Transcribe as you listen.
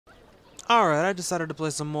Alright, I decided to play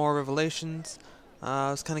some more Revelations.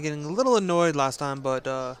 I was kind of getting a little annoyed last time, but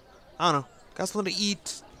I don't know. Got something to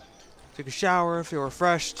eat, take a shower, feel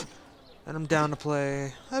refreshed, and I'm down to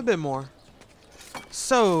play a bit more.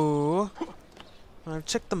 So, when I've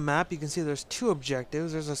checked the map, you can see there's two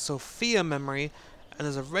objectives. There's a Sophia memory, and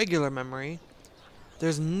there's a regular memory.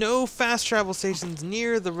 There's no fast travel stations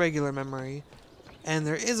near the regular memory. And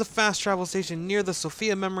there is a fast travel station near the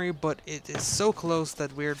Sophia memory, but it is so close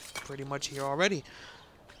that we're pretty much here already.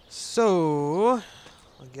 So,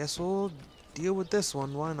 I guess we'll deal with this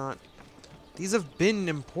one. Why not? These have been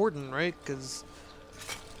important, right? Because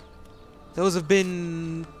those have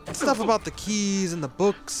been stuff about the keys and the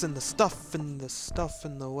books and the stuff and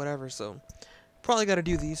the whatever. So, probably got to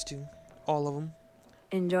do these two. All of them.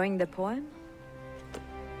 Enjoying the poem?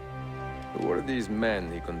 Who are these men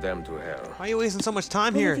he condemned to hell? Why are you wasting so much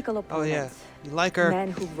time here? Oh yeah, you like her. Men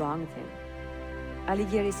who wronged him.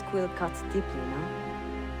 Alighieri's quill cuts deeply, no?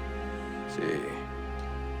 See,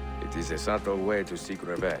 it is a subtle way to seek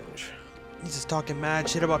revenge. He's just talking mad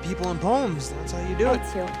shit about people in poems. That's how you do it.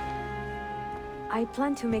 Ezio, I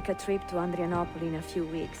plan to make a trip to Andrianople in a few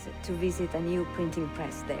weeks to visit a new printing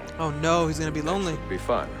press there. Oh no, he's gonna be lonely. Be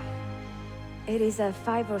fun. It is a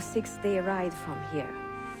 5 or 6 day ride from here.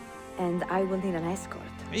 And I will need an escort.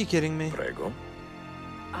 Are you kidding me? Prego.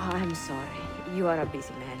 Oh, I'm sorry. You are a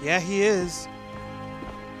busy man. Yeah, he is.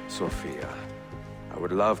 Sophia, I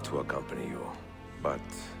would love to accompany you, but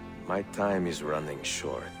my time is running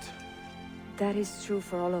short. That is true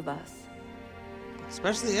for all of us.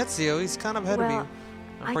 Especially Ezio, he's kind of ahead of you.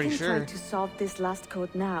 I'm pretty sure. I can try to solve this last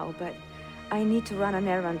code now, but I need to run an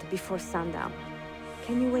errand before sundown.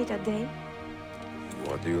 Can you wait a day?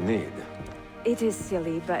 What do you need? It is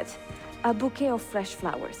silly, but a bouquet of fresh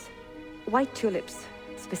flowers. White tulips,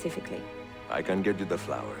 specifically. I can get you the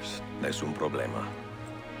flowers. Nessun problema.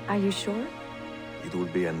 Are you sure? It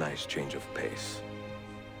would be a nice change of pace.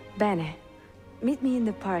 Bene. Meet me in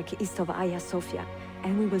the park east of Hagia Sophia,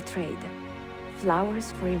 and we will trade.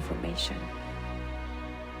 Flowers for information.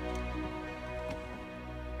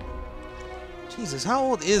 Jesus, how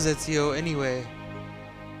old is Ezio anyway?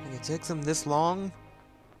 Like, it takes him this long?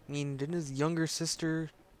 I mean, didn't his younger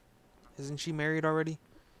sister... Isn't she married already?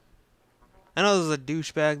 I know there's a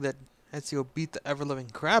douchebag that Ezio beat the ever-living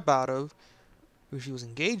crap out of, who she was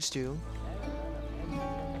engaged to.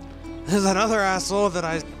 There's another asshole that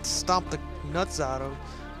I stomped the nuts out of.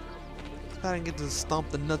 If I didn't get to stomp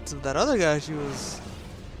the nuts of that other guy she was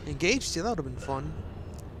engaged to, that would have been fun.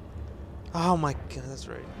 Oh my god, that's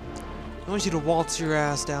right. I want you to waltz your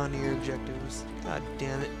ass down to your objectives. God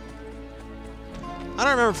damn it. I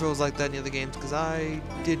don't remember if it was like that in the other games, because I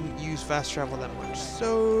didn't use fast travel that much.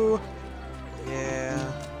 So, yeah.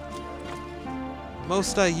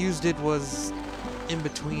 Most I used it was in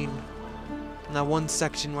between. In that one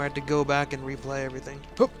section where I had to go back and replay everything.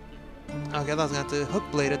 Hoop. Okay, I thought I was going to have to hook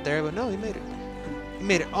blade it there, but no, he made it. He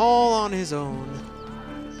made it all on his own.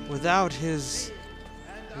 Without his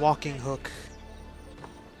walking hook.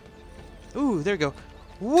 Ooh, there we go.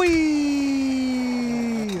 Whee!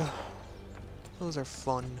 Those are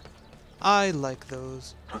fun. I like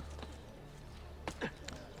those.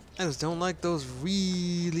 I just don't like those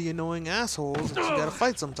really annoying assholes that you gotta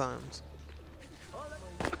fight sometimes.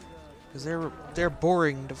 Because they're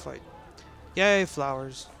boring to fight. Yay,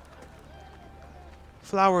 flowers.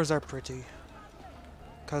 Flowers are pretty.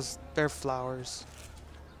 Because they're flowers.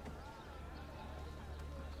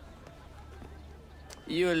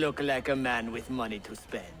 You look like a man with money to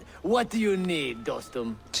spend. What do you need,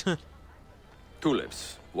 Dostum?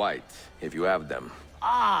 Tulips, white, if you have them.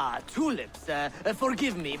 Ah, tulips.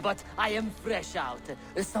 Forgive me, but I am fresh out.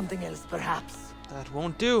 Something else, perhaps? That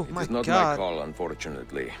won't do. It My is not God. my call,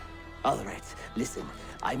 unfortunately. All right, listen.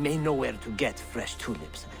 I may know where to get fresh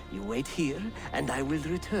tulips. You wait here, and I will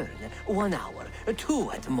return. 1 hour,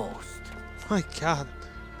 2 at most. My God.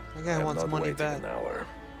 That guy I'm wants not money waiting back. an hour.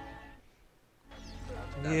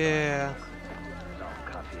 Yeah.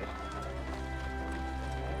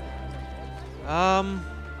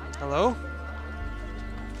 Hello?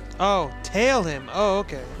 Oh, tail him. Oh,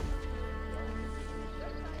 okay.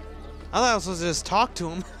 I thought I was supposed to just talk to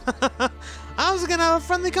him. I was gonna have a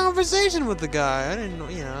friendly conversation with the guy. I didn't know,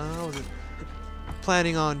 you know, I wasn't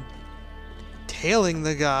planning on tailing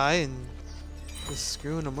the guy and just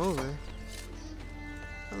screwing him over.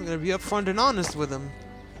 I was gonna be upfront and honest with him.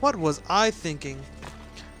 What was I thinking?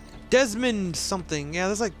 Desmond something. Yeah,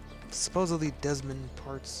 there's like supposedly Desmond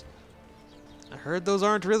parts. I heard those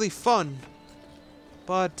aren't really fun.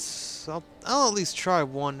 But I'll at least try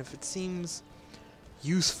one if it seems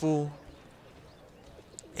useful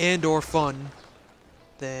and or fun.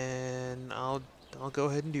 then I'll go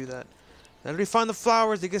ahead and do that. After we find the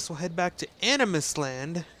flowers, I guess we'll head back to Animus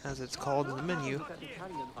Land, as it's called in the menu.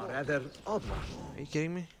 Are you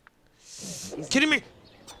kidding me? Kidding me?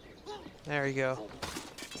 There you go.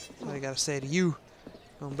 That's what I gotta say to you.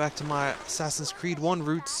 Going back to my Assassin's Creed 1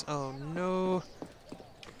 roots. Oh no.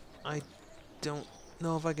 I don't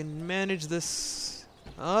know if I can manage this.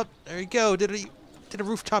 Oh, there you go. Did a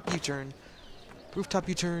rooftop U-turn. Rooftop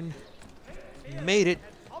U-turn. Made it.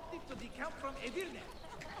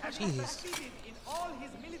 Jeez.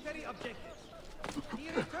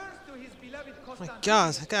 My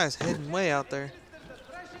gosh, that guy's heading way out there.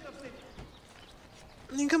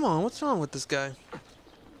 I mean, come on, what's wrong with this guy?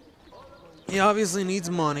 He obviously needs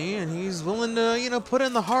money, and he's willing to, you know, put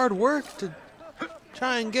in the hard work to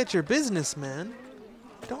try and get your business, man.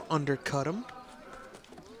 Don't undercut him.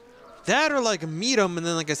 That or, like, meet him, and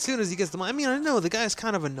then, like, as soon as he gets the money... I mean, I know, the guy's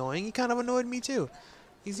kind of annoying. He kind of annoyed me, too.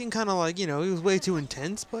 He seemed kind of like, you know, he was way too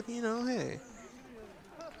intense, but, you know, hey.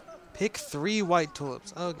 Pick 3 white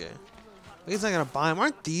tulips. Okay. He's not gonna buy them.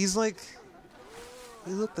 Aren't these, like...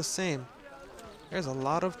 They look the same. There's a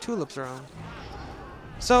lot of tulips around.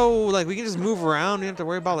 So, like, we can just move around. We don't have to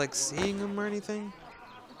worry about, like, seeing them or anything.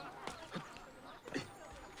 I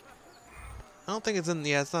don't think it's in...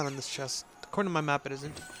 Yeah, it's not in this chest. According to my map, it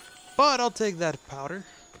isn't. But I'll take that powder.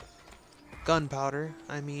 Gunpowder,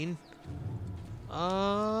 I mean.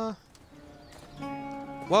 Whoa,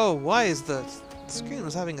 why is the screen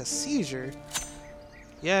was having a seizure?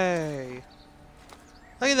 Yay.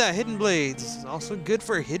 Look at that, hidden blades. Also good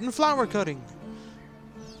for hidden flower cutting.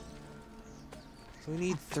 So we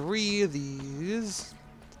need 3 of these.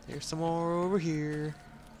 There's some more over here.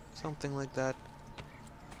 Something like that.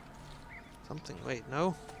 Something, wait,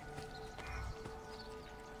 no?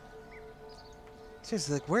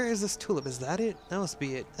 Seriously, like, where is this tulip? Is that it? That must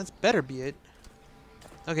be it. That's better be it.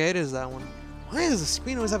 Okay, it is that one. Why does the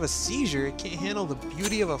screen always have a seizure? It can't handle the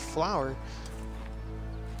beauty of a flower.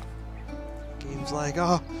 Game's like,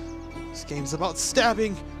 oh, this game's about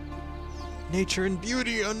stabbing. Nature and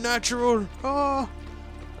beauty, unnatural. Oh,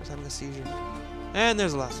 I was having a seizure. And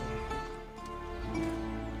there's the last one.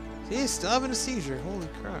 See, he's still having a seizure. Holy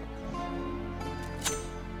crap.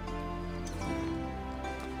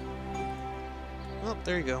 Well,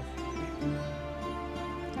 there you go.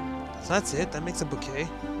 So that's it. That makes a bouquet.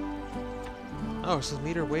 Oh, it says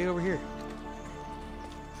meter way over here.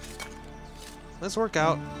 Let's work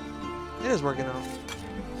out. It is working out.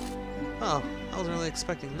 Oh, I wasn't really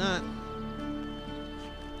expecting that.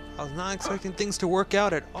 I was not expecting things to work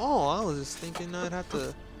out at all. I was just thinking I'd have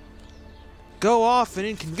to go off and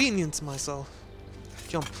inconvenience myself.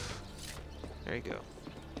 Jump. There you go.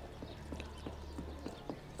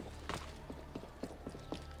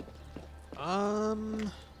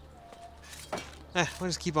 We'll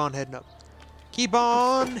just keep on heading up. Keep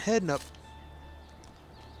on heading up.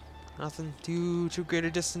 Nothing too great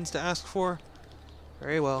a distance to ask for.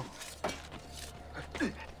 Very well.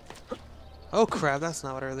 Oh crap, that's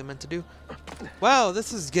not what I really meant to do. Wow,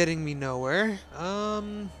 this is getting me nowhere.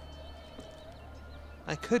 I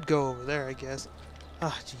could go over there, I guess.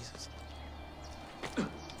 Ah, Jesus.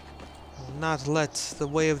 I'll not let the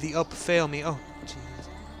way of the up fail me. Oh, Jesus.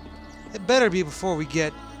 It better be before we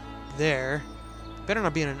get there. Better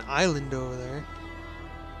not be in an island over there.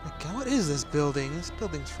 My God, what is this building? This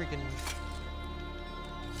building's freaking...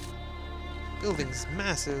 Building's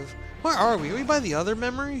massive. Where are we? Are we by the other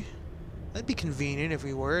memory? That'd be convenient if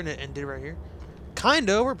we were and it ended right here.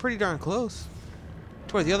 Kinda, we're pretty darn close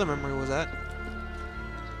to where the other memory was at.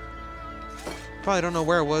 Probably don't know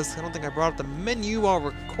where it was. I don't think I brought up the menu while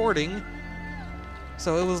recording.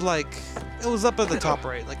 So it was like... It was up at the top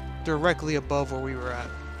right, like directly above where we were at.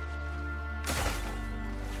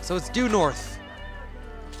 So it's due north.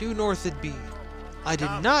 Due north it be. I did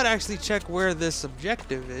not actually check where this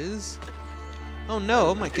objective is. Oh no,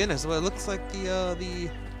 oh my goodness. Well, it looks like the...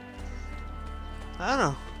 I don't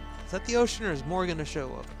know. Is that the ocean or is more gonna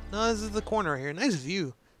show up? No, this is the corner right here. Nice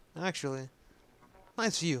view, actually.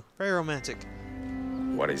 Nice view. Very romantic.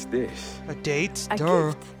 What is this? A date? A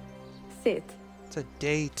Duh. gift. Sit. It's a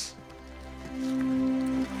date.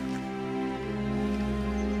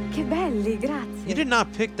 Che belli, grazie. You did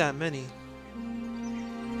not pick that many.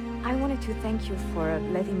 I wanted to thank you for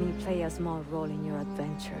letting me play a small role in your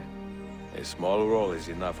adventure. A small role is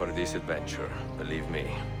enough for this adventure, believe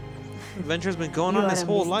me. Adventure's been going on his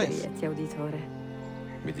whole life.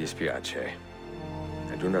 Mi dispiace.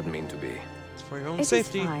 I do not mean to be. It's for your own It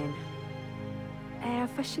safety. is fine. È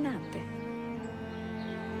affascinante.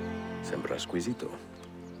 Sembra squisito.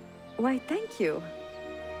 Why, thank you.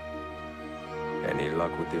 Any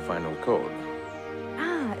luck with the final code?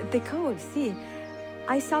 Ah, The code, see?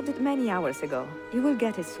 I solved it many hours ago. You will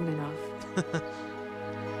get it soon enough.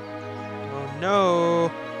 Oh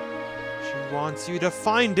no! She wants you to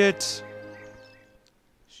find it!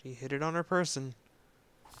 She hit it on her person.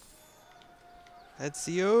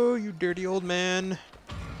 Ezio, you dirty old man.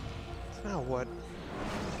 Now what?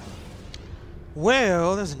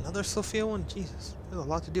 Well, there's another Sophia one. Jesus, there's a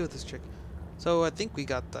lot to do with this chick. So I think we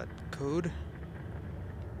got that code.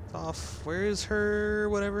 It's off. Where is her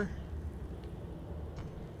whatever?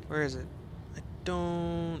 Where is it? I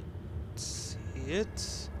don't see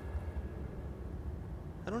it.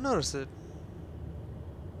 I don't notice it.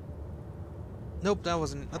 Nope, that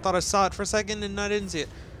wasn't. I thought I saw it for a second and I didn't see it.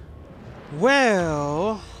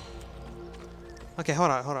 Well, okay,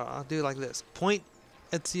 hold on. I'll do it like this. Point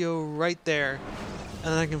Ezio right there, and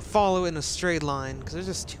then I can follow it in a straight line because there's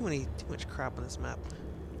just too much crap on this map.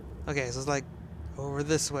 Okay, so it's like over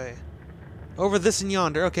this way, over this and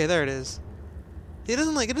yonder. Okay, there it is. It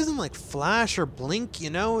doesn't like flash or blink, you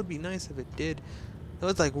know. It'd be nice if it did. So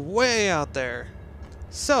it's like way out there.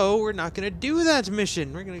 So we're not gonna do that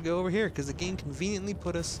mission. We're gonna go over here because the game conveniently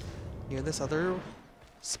put us near this other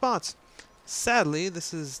spot. Sadly,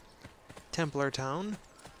 this is Templar Town.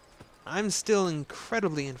 I'm still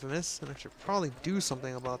incredibly infamous, and I should probably do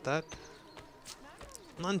something about that.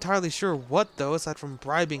 I'm not entirely sure what though, aside from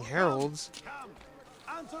bribing heralds.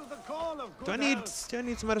 Do I need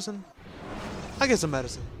some medicine? I'll get some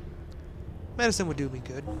medicine. Medicine would do me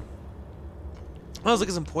good. I was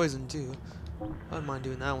looking at some poison too. I wouldn't mind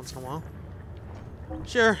doing that once in a while.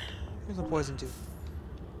 Sure, here's some poison too.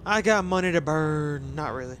 I got money to burn.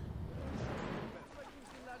 Not really.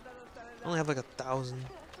 I only have like 1,000.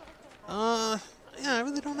 Yeah, I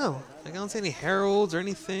really don't know. Like, I don't see any heralds or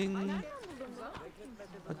anything.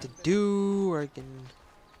 What to do, or I can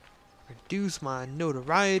reduce my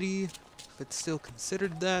notoriety, if it's still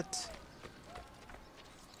considered that.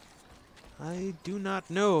 I do not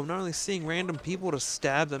know. I'm not really seeing random people to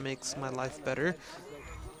stab that makes my life better.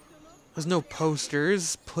 There's no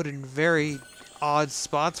posters put in very odd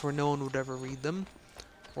spots where no one would ever read them.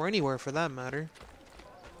 Or anywhere for that matter.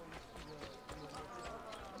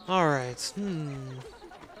 Alright,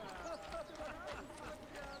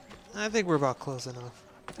 I think we're about close enough.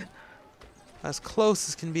 As close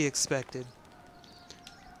as can be expected.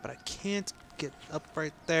 But I can't get up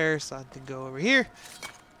right there, so I have to go over here.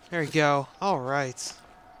 There we go. Alright.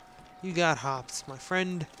 You got hops, my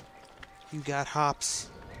friend. You got hops.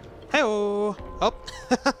 Hey-oh! Oh!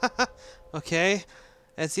 Okay.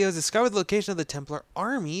 Ezio has discovered the location of the Templar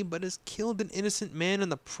army, but has killed an innocent man in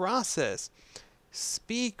the process.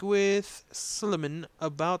 Speak with Suleiman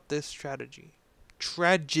about this tragedy.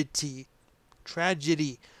 Tragedy.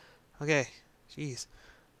 Okay. Jeez.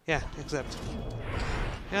 Yeah, accept.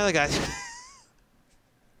 Yeah, the guy.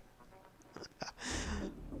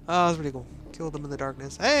 Oh, that's pretty cool. Killed him in the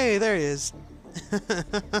darkness. Hey, there he is.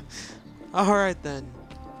 Alright then.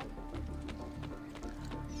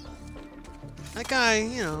 That guy,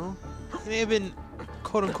 you know, he may have been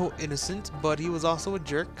quote-unquote innocent, but he was also a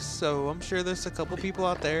jerk, so I'm sure there's a couple people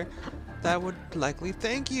out there that would likely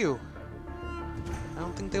thank you. I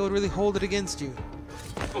don't think they would really hold it against you,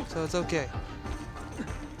 so it's okay.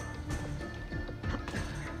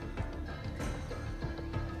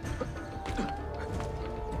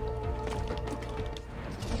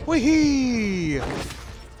 Wee-hee!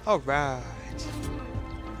 Alright.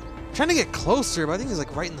 I'm trying to get closer, but I think he's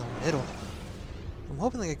like right in the middle. I'm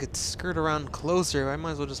hoping like I could skirt around closer. I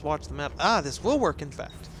might as well just watch the map. Ah, this will work, in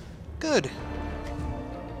fact. Good.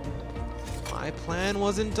 My plan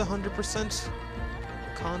wasn't 100%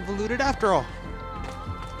 convoluted after all.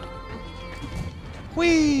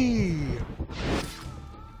 Whee!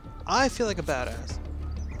 I feel like a badass.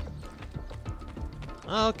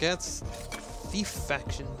 Okay, that's thief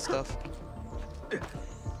faction stuff.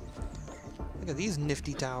 Look at these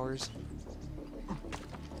nifty towers.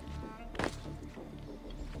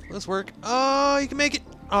 Will this work? Oh, you can make it!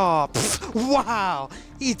 Oh, pff, wow!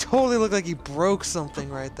 He totally looked like he broke something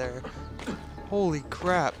right there. Holy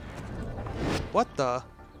crap. What the?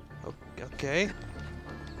 Okay.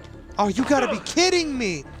 Oh, you gotta be kidding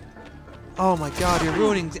me! Oh my god, you're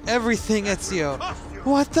ruining everything, Ezio.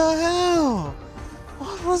 What the hell?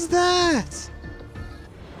 What was that?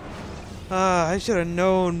 I should have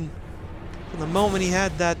known from the moment he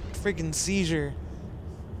had that freaking seizure.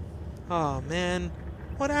 Oh man,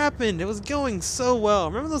 what happened? It was going so well.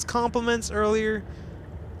 Remember those compliments earlier?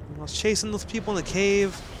 When I was chasing those people in the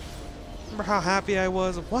cave. Remember how happy I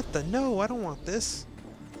was? What the? No, I don't want this.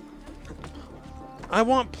 I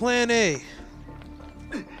want Plan A.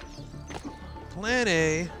 Plan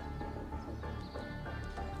A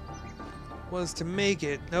was to make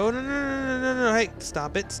it. No, no, no, no, no, no, no. Hey,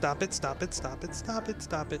 stop it, stop it, stop it, stop it, stop it,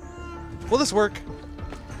 stop it. Will this work?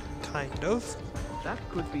 Kind of. That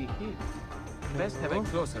could be him. No. Best have a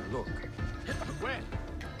closer look.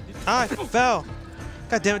 Ah, I fell.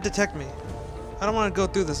 God damn it, detect me. I don't want to go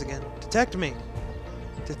through this again. Detect me.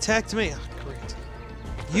 Detect me. Oh, great.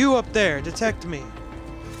 You up there, detect me.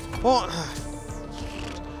 Well,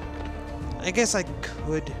 I guess I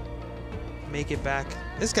could make it back.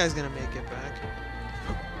 This guy's gonna make it back.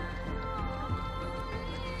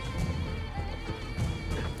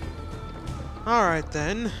 Alright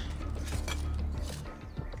then.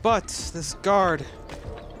 But this guard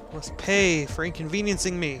must pay for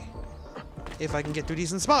inconveniencing me. If I can get to a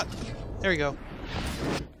decent spot. There we go.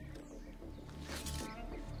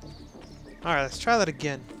 Alright, let's try that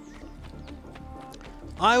again.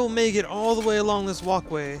 I will make it all the way along this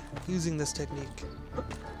walkway using this technique.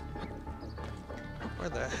 Where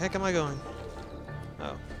the heck am I going?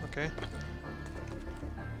 Oh, okay.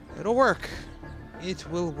 It'll work. It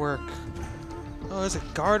will work. Oh, there's a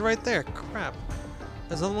guard right there. Crap.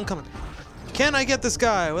 There's another one coming. Can I get this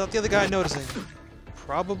guy without the other guy noticing?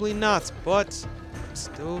 Probably not, but I'm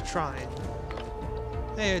still trying.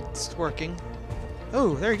 Hey, it's working.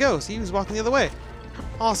 Oh, there he goes. He was walking the other way.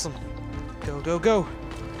 Awesome. Go, go, go.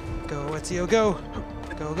 Go, Ezio, go.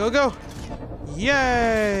 Go, go, go.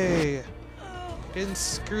 Yay! Didn't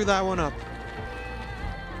screw that one up.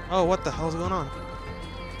 Oh, what the hell's going on?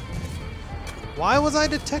 Why was I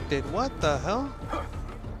detected? What the hell?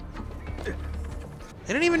 I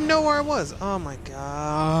didn't even know where I was. Oh my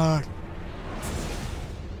god.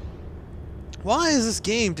 Why is this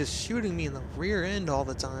game just shooting me in the rear end all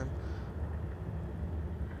the time?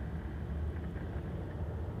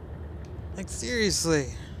 Like, seriously.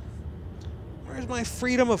 Where's my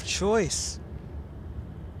freedom of choice?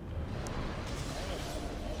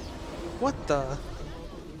 What the?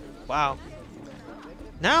 Wow.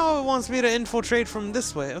 Now it wants me to infiltrate from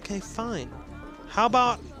this way. Okay, fine. How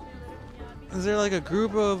about... Is there like a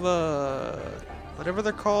group of, whatever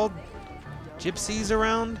they're called? Gypsies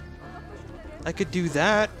around? I could do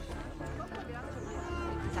that.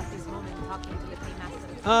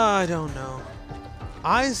 I don't know.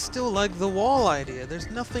 I still like the wall idea.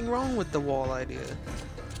 There's nothing wrong with the wall idea.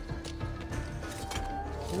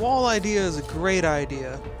 The wall idea is a great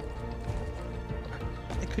idea.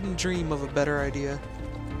 I couldn't dream of a better idea.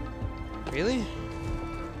 Really?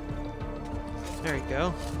 There we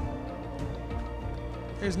go.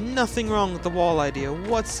 There's nothing wrong with the wall idea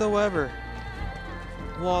whatsoever.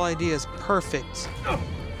 The wall idea is perfect.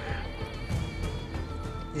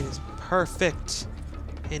 It is perfect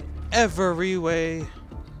in every way.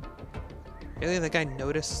 Really? That guy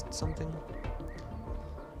noticed something?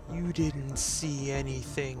 You didn't see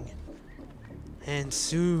anything. And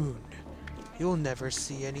soon, you'll never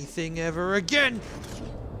see anything ever again!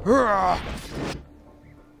 Hurrah!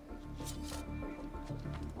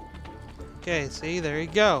 Okay, see, there you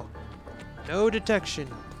go. No detection.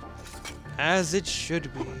 As it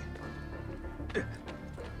should be. And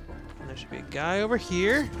there should be a guy over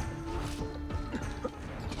here.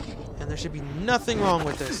 And there should be nothing wrong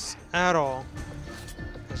with this at all.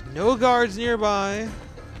 There's no guards nearby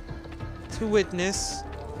to witness.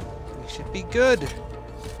 We should be good.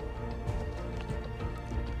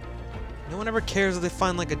 No one ever cares if they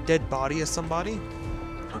find like a dead body of somebody.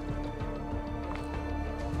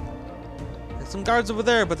 There's some guards over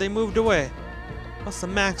there, but they moved away. What's the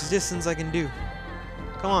max distance I can do?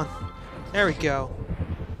 Come on. There we go.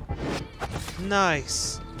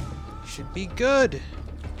 Nice. Should be good.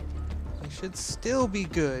 We should still be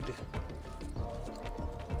good.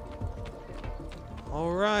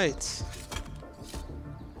 Alright.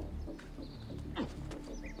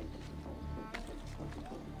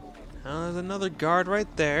 Now there's another guard right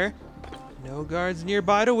there. No guards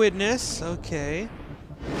nearby to witness. Okay.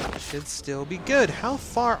 Should still be good. How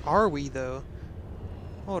far are we, though?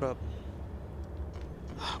 Hold up.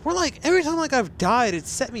 We're like, every time like I've died, it's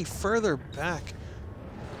set me further back.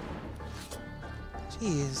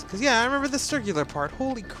 Jeez. Because, yeah, I remember the circular part.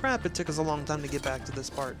 Holy crap, it took us a long time to get back to this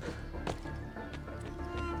part.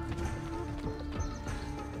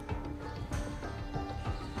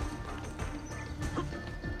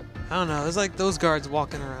 I don't know, there's like those guards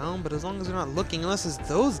walking around, but as long as they're not looking, unless it's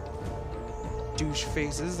those douche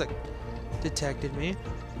faces that detected me.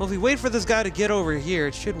 Well, if we wait for this guy to get over here,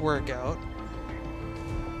 it should work out.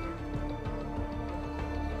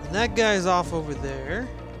 And that guy's off over there.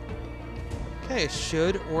 Okay, it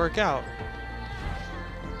should work out.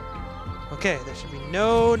 Okay, there should be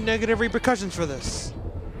no negative repercussions for this.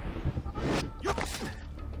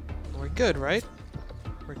 We're good, right?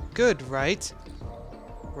 We're good, right?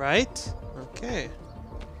 Right? Okay.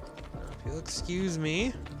 If you'll excuse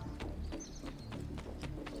me.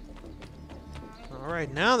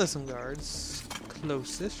 Alright, now there's some guards.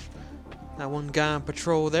 Close-ish. That one guy on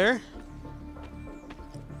patrol there.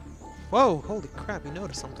 Whoa! Holy crap, he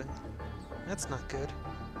noticed something. That's not good.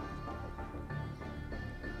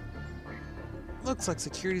 Looks like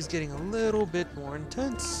security's getting a little bit more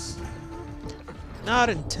intense. Not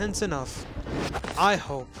intense enough. I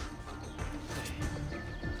hope.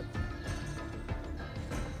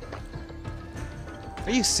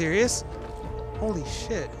 Are you serious? Holy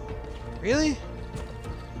shit. Really?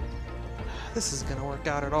 This isn't gonna work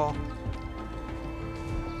out at all.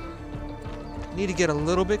 Need to get a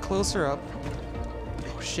little bit closer up.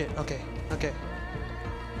 Oh shit, okay, okay.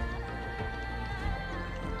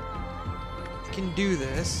 I can do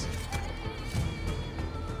this.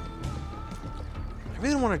 I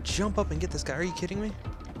really want to jump up and get this guy. Are you kidding me?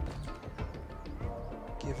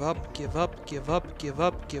 Give up, give up, give up, give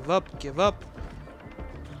up, give up, give up.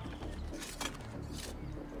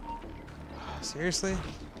 Seriously?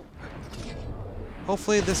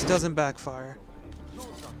 Hopefully this doesn't backfire.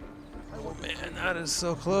 Oh man, that is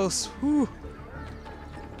so close. Whew.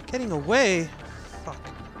 Getting away? Fuck.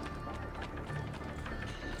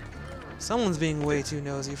 Someone's being way too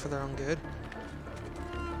nosy for their own good.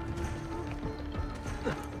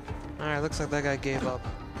 Alright, looks like that guy gave up.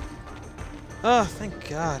 Oh, thank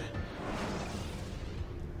God.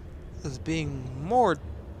 This is being more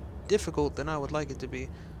difficult than I would like it to be.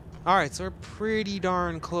 Alright, so we're pretty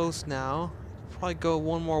darn close now. Probably go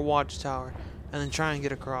one more watchtower and then try and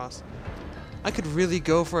get across. I could really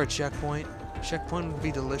go for a checkpoint. Checkpoint would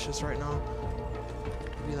be delicious right now.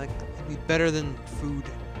 It'd be better than food.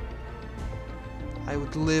 I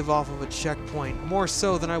would live off of a checkpoint more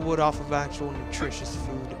so than I would off of actual nutritious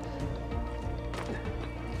food.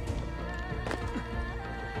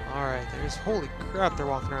 Alright, there's holy crap, they're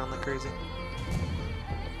walking around like crazy.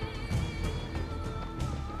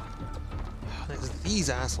 There's these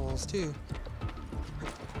assholes too.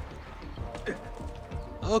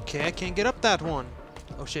 Okay, I can't get up that one.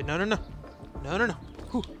 Oh shit, no, no, no. No, no, no.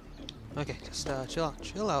 Whew. Okay, just chill out,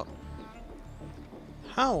 chill out.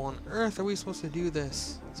 How on earth are we supposed to do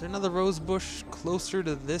this? Is there another rose bush closer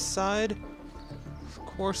to this side? Of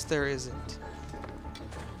course there isn't.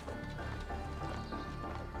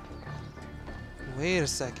 Wait a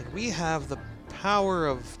second, we have the power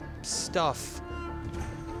of stuff.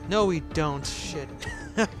 No, we don't. Shit.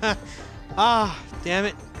 Ah, damn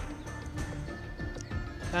it.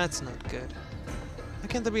 That's not good. Why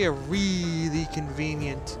can't there be a really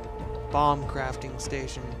convenient bomb crafting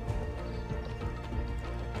station?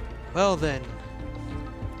 Well then,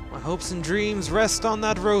 my hopes and dreams rest on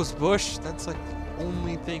that rose bush. That's like the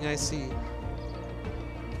only thing I see.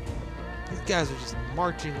 These guys are just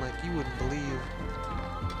marching like you wouldn't believe.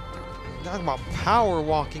 Talking about power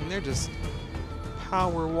walking, they're just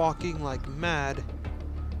power walking like mad.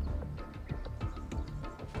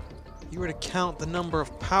 If you were to count the number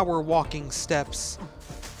of power walking steps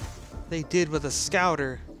they did with a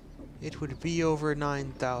scouter, it would be over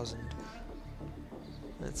 9,000.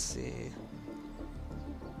 Let's see.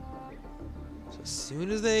 So as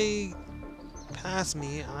soon as they pass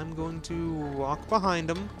me, I'm going to walk behind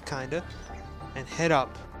them, kinda, and head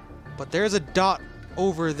up. But there's a dot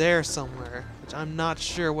over there somewhere, which I'm not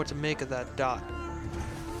sure what to make of that dot.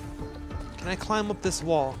 Can I climb up this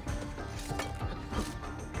wall?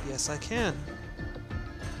 Yes, I can.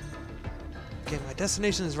 Okay, my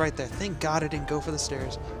destination is right there. Thank God I didn't go for the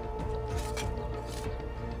stairs.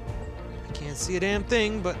 I can't see a damn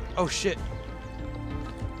thing, but... oh shit.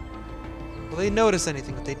 Will they notice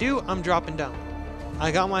anything? If they do, I'm dropping down.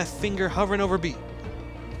 I got my finger hovering over B.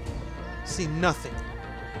 See nothing.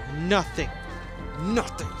 Nothing.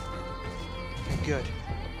 Nothing. Okay, good.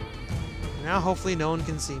 Now hopefully no one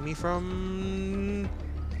can see me from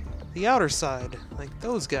the outer side, like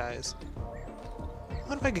those guys.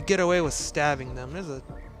 What if I could get away with stabbing them? There's a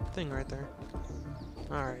thing right there.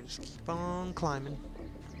 Alright, just keep on climbing.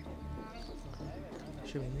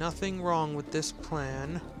 Should be nothing wrong with this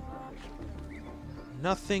plan.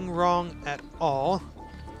 Nothing wrong at all.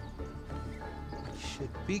 Should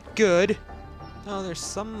be good. Oh, there's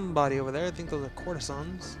somebody over there. I think those are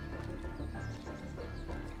courtesans.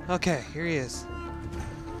 Okay, here he is.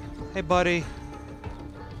 Hey, buddy.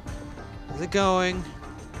 How's it going?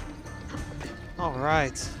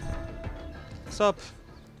 Alright. What's up?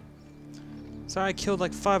 Sorry I killed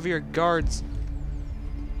like 5 of your guards.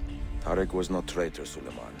 Tarek was no traitor,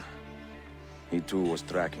 Suleiman. He too was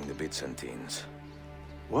tracking the Byzantines.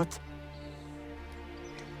 What?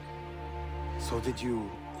 So did you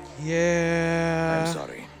Yeah. I'm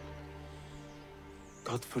sorry.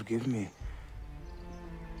 God forgive me.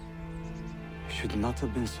 Should not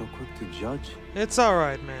have been so quick to judge. It's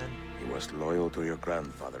alright, man. He was loyal to your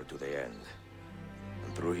grandfather to the end.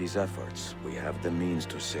 And through his efforts, we have the means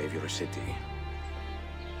to save your city.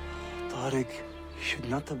 Tariq, you should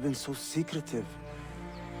not have been so secretive.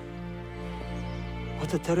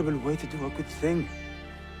 What a terrible way to do a good thing.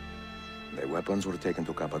 The weapons were taken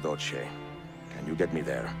to Cappadocia. Can you get me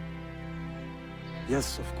there?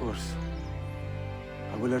 Yes, of course.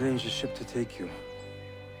 I will arrange a ship to take you.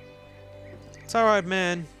 It's alright,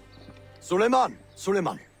 man. Suleiman!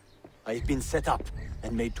 Suleiman! I have been set up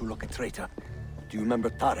and made to look a traitor. Do you remember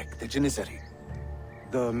Tariq, the Janissary?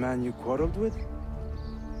 The man you quarreled with?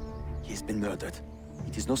 He has been murdered.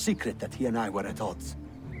 It is no secret that he and I were at odds.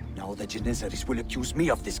 Now the Janissaries will accuse me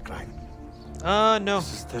of this crime. No.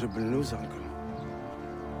 This is terrible news, uncle.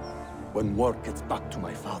 When word gets back to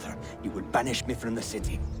my father, he will banish me from the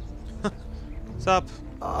city. What's up?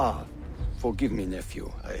 Ah, forgive me,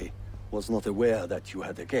 nephew. I was not aware that you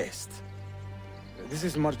had a guest. This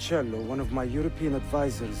is Marcello, one of my European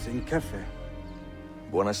advisors in Cafe.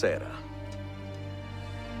 Buonasera.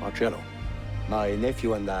 Marcello, my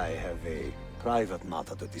nephew and I have a private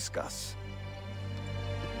matter to discuss.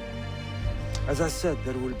 As I said,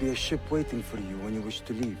 there will be a ship waiting for you when you wish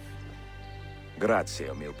to leave.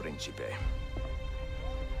 Grazie, mio principe.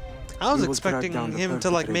 I was We will track expecting down the him to,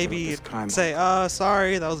 like, perpetrator of maybe this crime. say,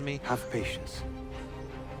 sorry, that was me. Have patience.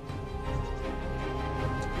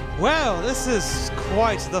 Well, this is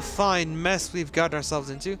quite the fine mess we've gotten ourselves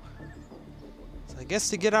into. So I guess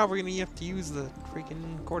to get out, we're gonna have to use the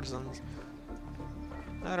freaking courtesans.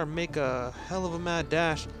 That or make a hell of a mad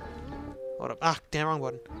dash. Hold up. Ah, damn, wrong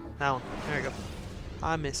button. That one. There we go.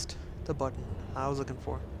 I missed the button I was looking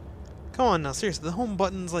for. Come on now, seriously. The home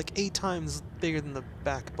button's like 8 times bigger than the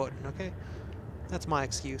back button, okay? That's my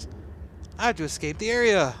excuse. I have to escape the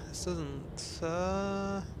area. This doesn't,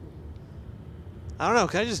 I don't know,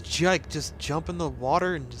 can I just jump in the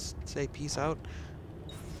water and just say peace out?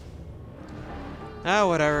 Ah,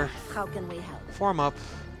 whatever. How can we help? Form up.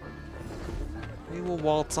 We will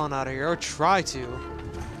waltz on out of here, or try to.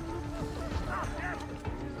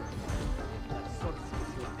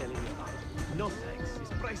 No thanks. His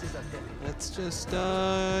prices are heavy. Let's just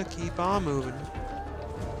keep on moving.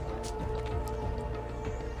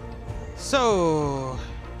 So,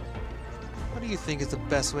 what do you think is the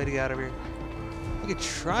best way to get out of here? I could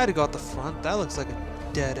try to go out the front. That looks like a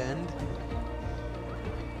dead end.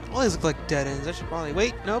 All these look like dead ends. I should probably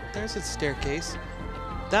wait. Nope, there's a staircase.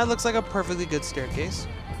 That looks like a perfectly good staircase.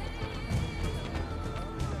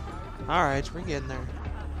 Alright, we're getting there.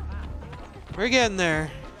 We're getting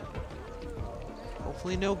there.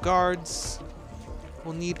 Hopefully no guards.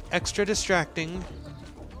 We'll need extra distracting.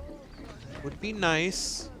 Would be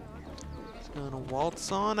nice. Just gonna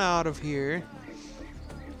waltz on out of here.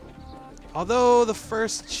 Although the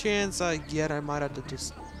first chance I get, I might have to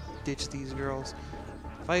just ditch these girls.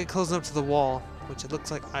 If I get close enough to the wall, which it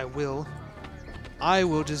looks like I will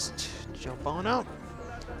just jump on out.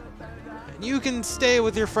 And you can stay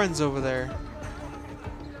with your friends over there.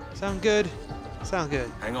 Sound good? Sound good.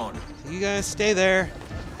 Hang on. So you guys stay there,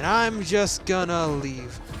 and I'm just gonna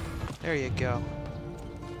leave. There you go.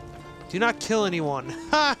 Do not kill anyone.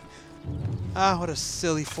 Ha! Ah, what a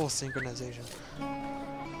silly full synchronization.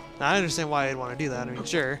 Now, I understand why I'd want to do that. I mean,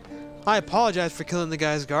 sure. I apologize for killing the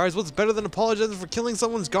guy's guards. What's better than apologizing for killing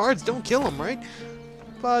someone's guards? Don't kill them, right?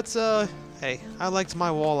 But, hey, I liked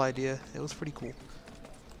my wall idea. It was pretty cool.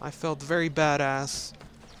 I felt very badass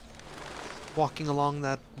walking along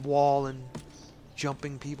that wall and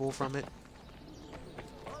jumping people from it.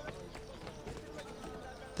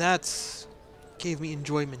 That gave me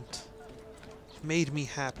enjoyment. Made me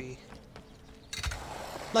happy.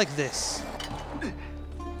 Like this.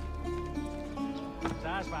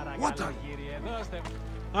 What the?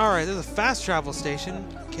 Alright, there's a fast travel station.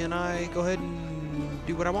 Can I go ahead and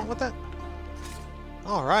do what I want with that?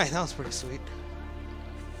 Alright, that was pretty sweet.